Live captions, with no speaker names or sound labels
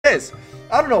is.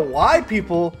 I don't know why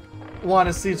people want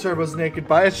to see Turbo's naked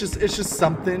body. It's just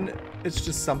something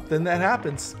that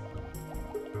happens.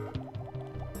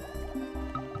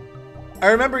 I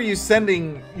remember you sent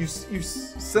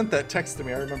that text to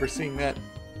me. I remember seeing that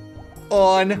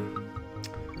on.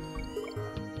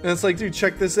 And it's like, dude,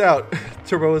 check this out.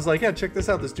 Turbo was like, yeah, check this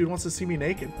out. This dude wants to see me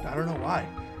naked. I don't know why.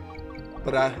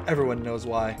 But everyone knows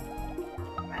why.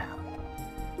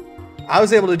 I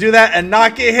was able to do that and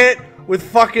not get hit with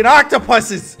fucking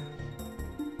octopuses.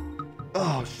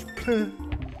 Oh,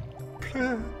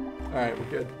 alright, we're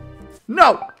good.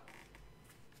 No!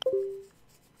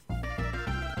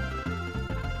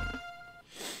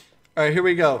 Alright, here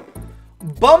we go.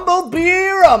 Bumblebee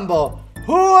Rumble.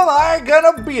 Who am I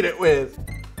gonna beat it with?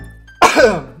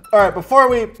 Alright, before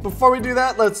we do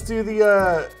that, let's do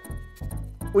the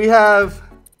we have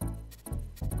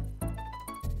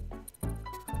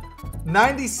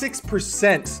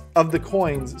 96% of the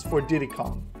coins is for Diddy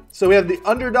Kong. So we have the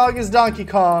underdog is Donkey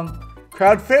Kong.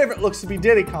 Crowd favorite looks to be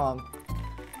Diddy Kong.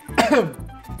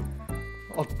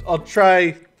 I'll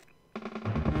try.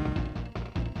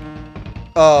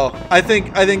 Oh, I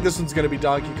think this one's gonna be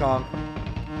Donkey Kong.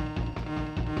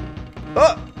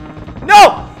 Oh!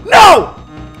 No! No!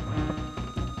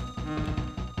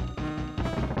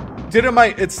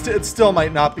 It still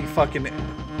might not be fucking.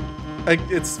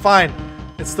 It's fine.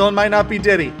 It still might not be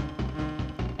Diddy.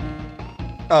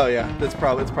 Oh yeah, it's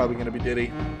probably gonna be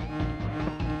Diddy.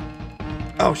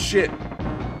 Oh shit.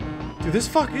 Dude, this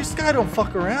guy don't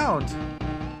fuck around.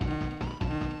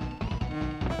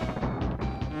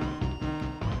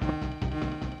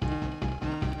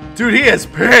 Dude, he is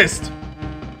pissed.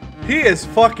 He is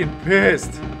fucking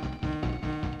pissed.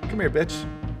 Come here, bitch.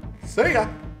 See ya.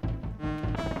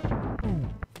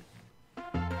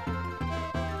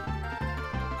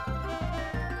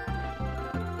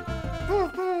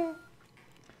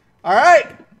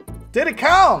 Alright, Diddy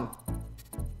Kong.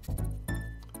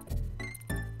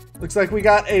 Looks like we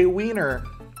got a wiener.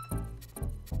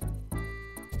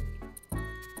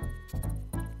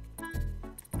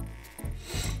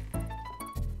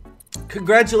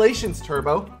 Congratulations,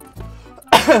 Turbo.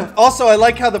 Also, I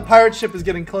like how the pirate ship is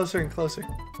getting closer and closer.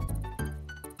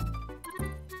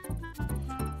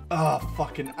 Oh,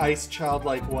 fucking ice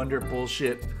childlike wonder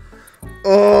bullshit.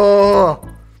 Oh.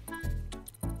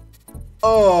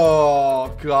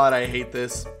 Oh, God, I hate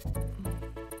this.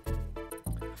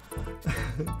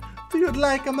 Do you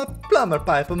like a plumber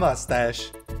pipe a mustache?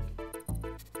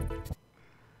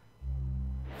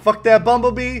 Fuck that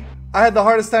Bumblebee. I had the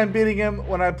hardest time beating him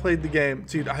when I played the game.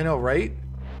 Dude, I know, right?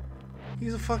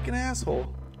 He's a fucking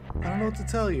asshole. I don't know what to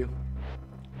tell you.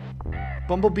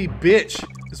 Bumblebee bitch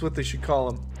is what they should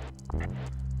call him.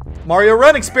 Mario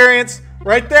Run experience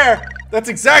right there. That's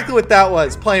exactly what that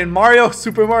was. Playing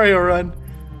Super Mario Run.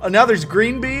 Oh, now there's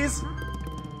green bees?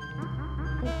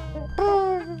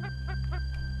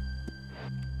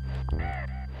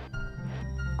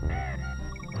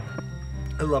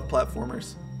 I love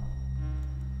platformers.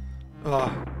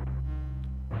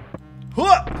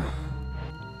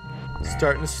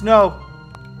 Starting to snow.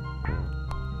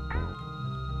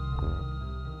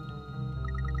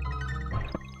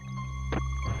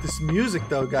 This music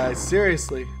though, guys,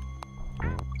 seriously.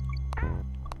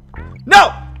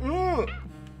 No!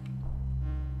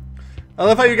 I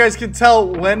love how you guys can tell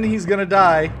when he's gonna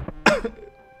die.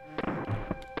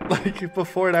 Like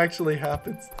before it actually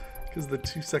happens. Because the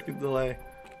 2-second delay.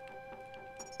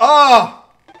 Ah!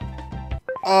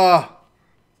 Ah!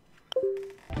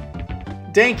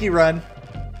 Danky run.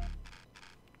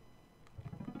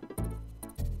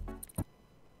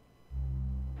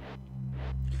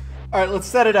 Alright, let's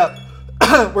set it up.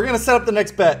 We're gonna set up the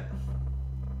next bet.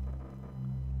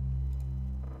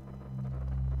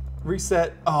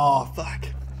 Reset. Oh, fuck.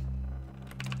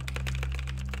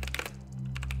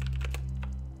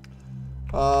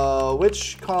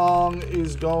 Which Kong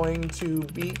is going to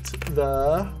beat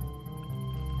the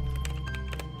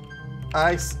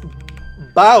Ice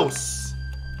Bouse?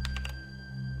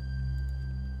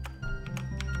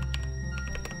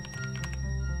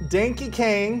 Danky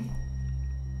Kang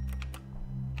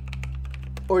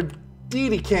or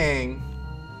Diddy Kang?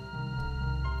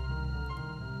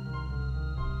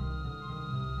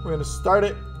 We're gonna start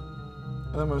it,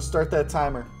 and I'm gonna start that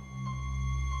timer.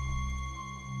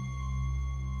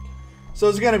 So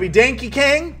it's gonna be Danky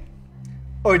Kang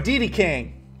or Diddy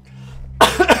Kang.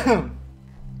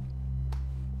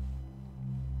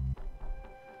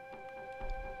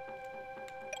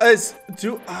 Is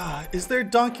there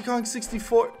Donkey Kong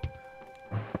 64?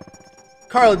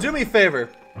 Carla, do me a favor.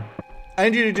 I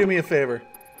need you to do me a favor.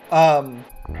 Danky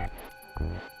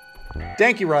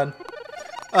Run.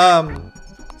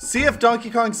 See if Donkey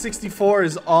Kong 64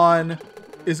 is on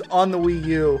the Wii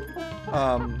U.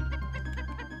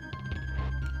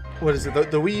 What is it?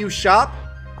 The Wii U shop?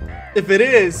 If it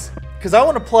is, because I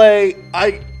want to play.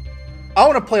 I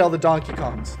want to play all the Donkey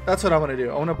Kongs. That's what I want to do.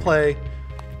 I want to play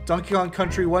Donkey Kong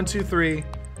Country 1, 2, 3,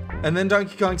 and then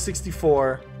Donkey Kong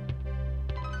 64,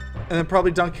 and then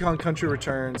probably Donkey Kong Country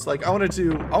Returns. Like I want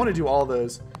to do all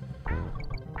those.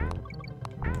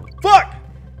 Fuck!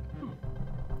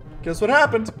 Guess what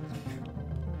happened?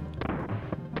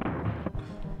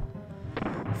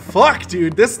 Fuck,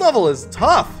 dude, this level is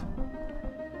tough.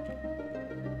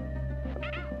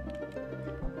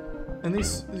 And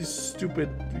these stupid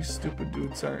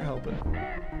dudes aren't helping.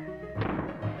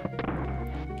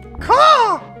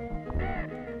 Caw!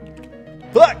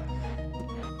 Fuck!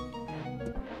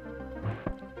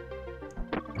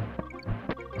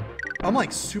 I'm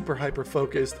like super hyper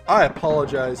focused. I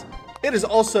apologize. It is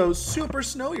also super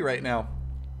snowy right now.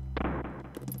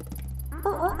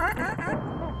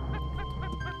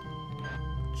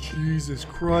 Jesus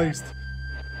Christ.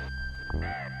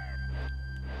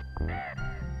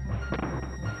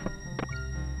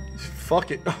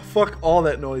 Fuck it. Fuck all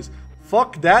that noise.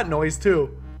 Fuck that noise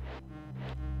too.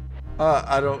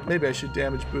 Maybe I should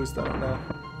damage boost. I don't know.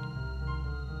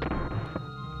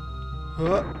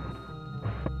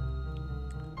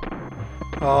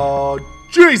 Oh,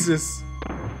 Jesus.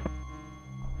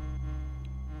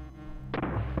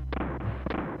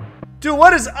 Dude,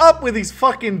 what is up with these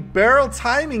fucking barrel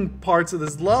timing parts of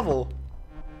this level?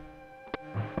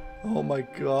 Oh my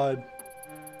god.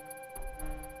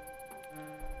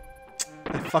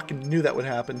 I fucking knew that would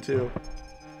happen too.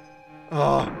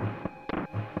 Oh.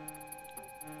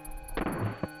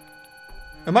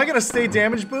 Am I gonna stay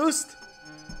damage boost?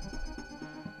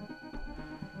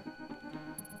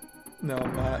 No,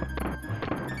 I'm not.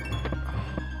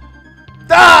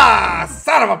 Ah!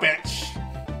 Son of a bitch!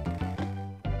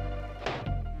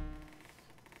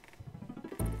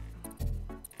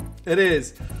 It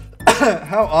is.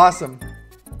 How awesome.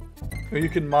 Or you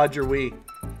can mod your Wii.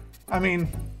 I mean,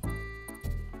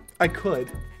 I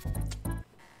could.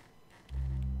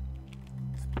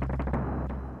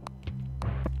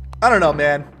 I don't know,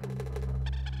 man.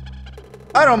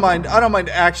 I don't mind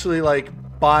actually like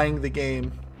buying the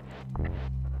game.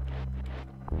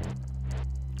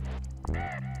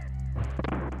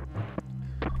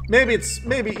 Maybe it's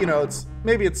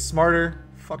smarter.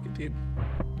 Fuck it, dude.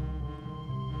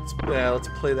 Let's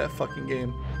play that fucking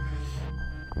game.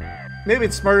 Maybe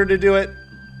it's smarter to do it.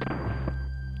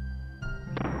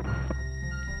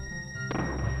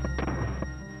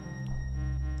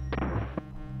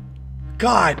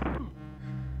 God,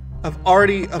 I've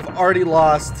already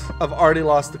lost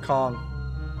the Kong.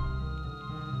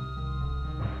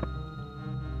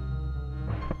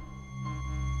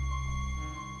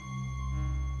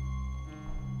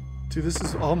 Dude, this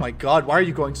is, oh my god, why are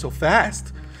you going so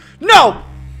fast? No!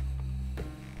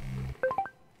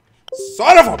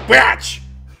 Son of a bitch!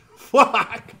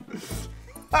 Fuck!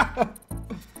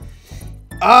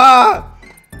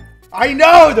 I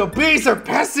know, the bees are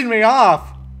pissing me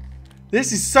off!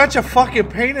 This is such a fucking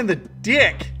pain in the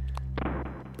dick!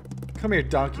 Come here,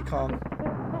 Donkey Kong.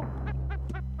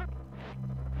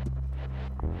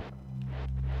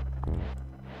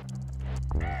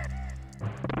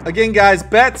 Again, guys,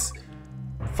 bets.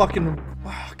 Fucking,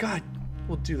 oh god,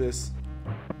 we'll do this.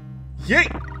 Yeet!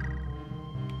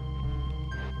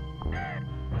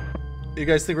 You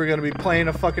guys think we're gonna be playing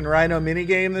a fucking Rhino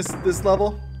minigame this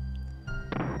level?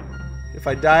 If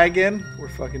I die again, we're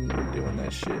doing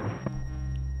that shit.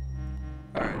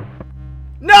 Alright.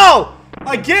 No!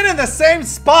 Again in the same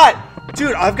spot!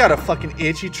 Dude, I've got a fucking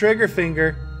itchy trigger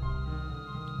finger.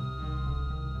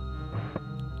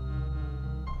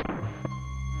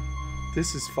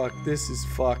 This is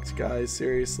fucked, guys,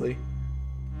 seriously.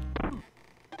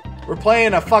 We're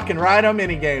playing a fucking Rhino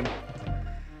minigame.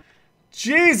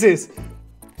 Jesus!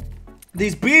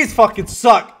 These bees fucking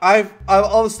suck. I've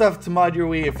all the stuff to mod your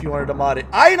Wii if you wanted to mod it.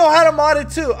 I know how to mod it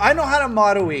too. I know how to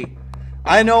mod a Wii.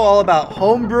 I know all about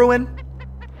homebrewing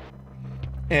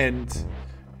and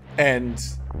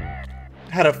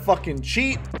how to fucking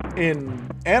cheat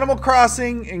in Animal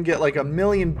Crossing and get like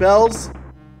 1,000,000 bells.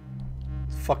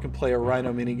 Fucking play a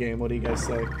Rhino minigame. What do you guys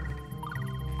say?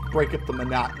 Break up the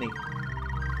monotony.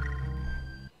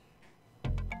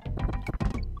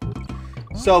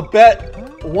 So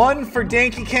bet 1 for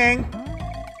Donkey Kong,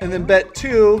 and then bet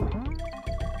 2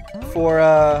 for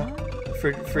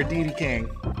Diddy Kong.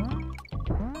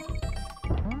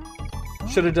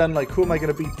 Should have done like, who am I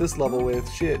gonna beat this level with?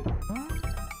 Shit,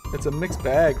 it's a mixed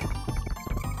bag.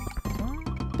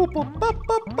 Boop, boop, boop,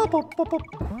 boop, boop, boop,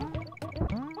 boop.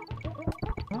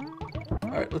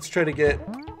 Alright, let's try to get...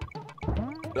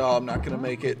 Oh, I'm not gonna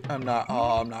make it. I'm not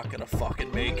gonna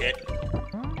fucking make it.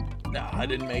 No, I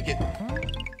didn't make it.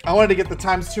 I wanted to get the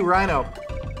 ×2 rhino.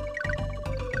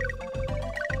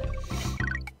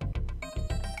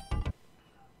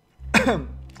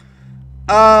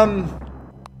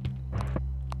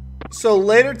 So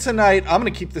later tonight, I'm gonna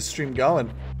keep this stream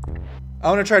going. I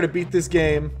want to try to beat this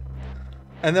game,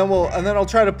 and then I'll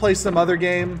try to play some other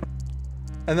game,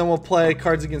 and then we'll play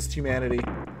Cards Against Humanity.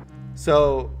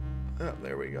 So, oh,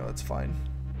 there we go. That's fine.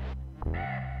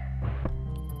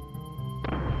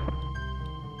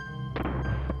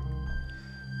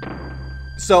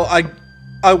 So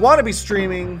I want to be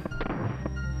streaming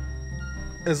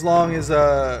as long as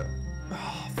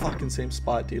fucking same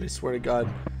spot, dude. I swear to God.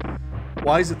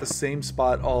 Why is it the same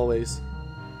spot always?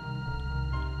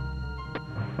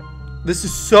 This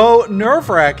is so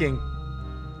nerve-wracking.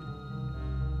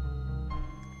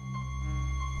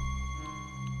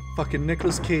 Fucking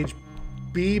Nicolas Cage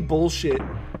B bullshit.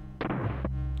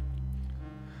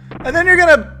 And then you're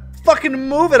gonna fucking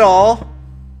move it all.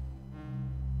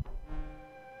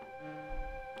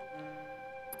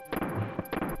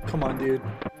 Come on, dude.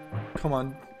 Come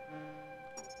on.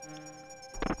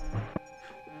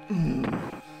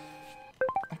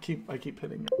 I keep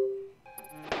hitting it.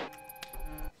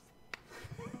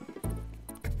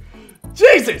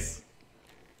 Jesus!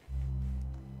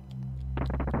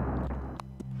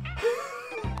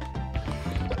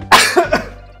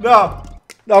 No,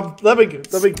 let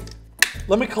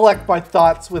me collect my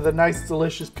thoughts with a nice,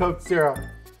 delicious Coke Zero.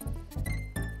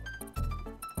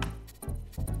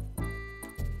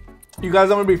 You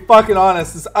guys, I'm gonna be fucking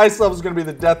honest. This ice level is gonna be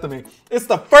the death of me. It's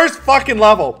the first fucking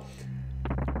level.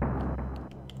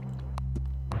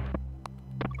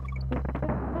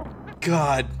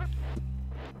 God.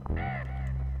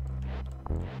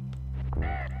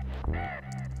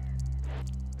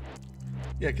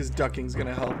 Yeah, because ducking's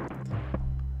gonna help.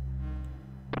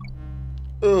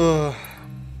 Ugh.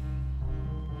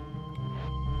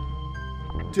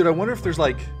 Dude, I wonder if there's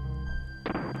like...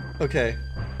 Okay.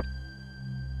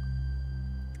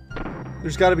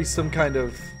 There's gotta be some kind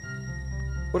of...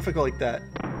 What if I go like that?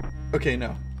 Okay,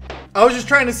 no. I was just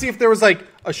trying to see if there was like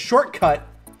a shortcut,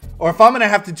 or if I'm gonna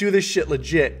have to do this shit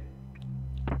legit.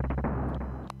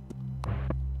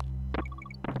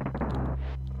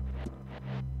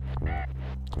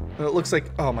 And it looks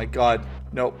like... Oh my God.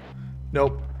 Nope.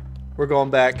 Nope. We're going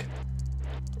back.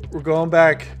 We're going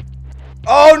back.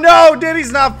 Oh no!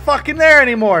 Diddy's not fucking there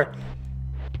anymore!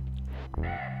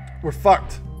 We're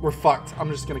fucked. We're fucked. I'm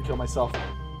just gonna kill myself.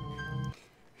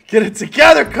 Get it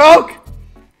together, Coke!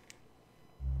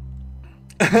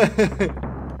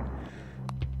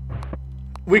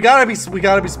 we gotta be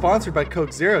sponsored by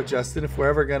Coke Zero, Justin, if we're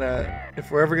ever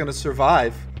gonna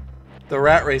survive the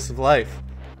rat race of life.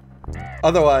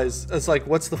 Otherwise, it's like,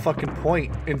 what's the fucking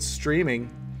point in streaming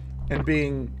and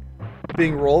being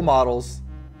role models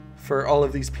for all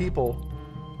of these people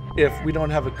if we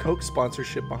don't have a Coke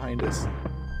sponsorship behind us?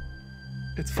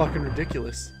 It's fucking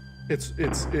ridiculous.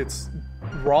 It's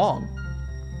wrong.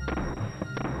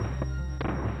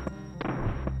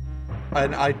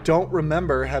 And I don't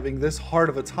remember having this hard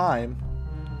of a time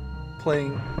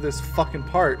playing this fucking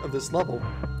part of this level.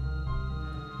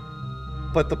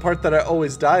 But the part that I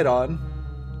always died on...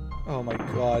 Oh my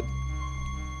God.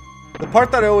 The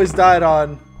part that I always died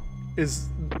on is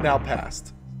now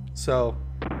past. So...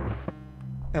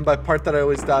 And by part that I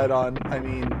always died on, I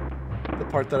mean the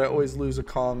part that I always lose a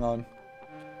Kong on.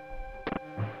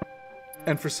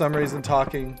 And for some reason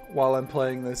talking while I'm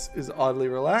playing this is oddly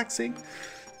relaxing.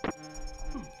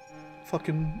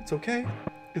 Fucking, it's okay.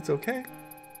 It's okay.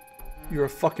 You're a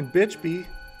fucking bitch, B.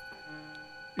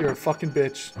 You're a fucking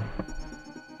bitch.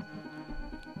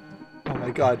 Oh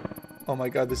my God. Oh my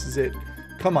God, this is it.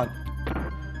 Come on.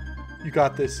 You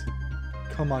got this.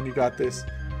 Come on, you got this.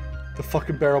 The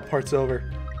fucking barrel part's over.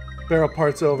 Barrel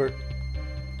part's over.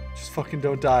 Just fucking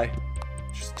don't die.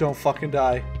 Just don't fucking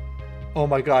die. Oh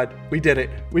my God, we did it.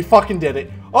 We fucking did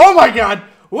it. Oh my God,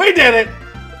 we did it.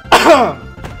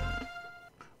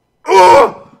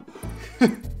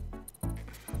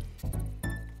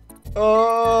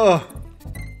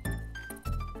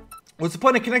 What's the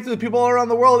point of connecting with people all around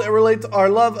the world and relate to our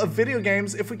love of video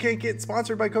games if we can't get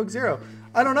sponsored by Coke Zero?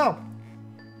 I don't know.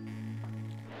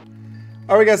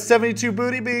 All right, we got 72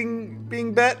 booty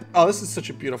being bet. Oh, this is such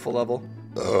a beautiful level.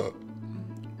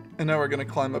 And now we're gonna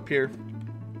climb up here.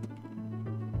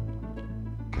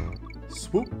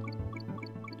 Swoop.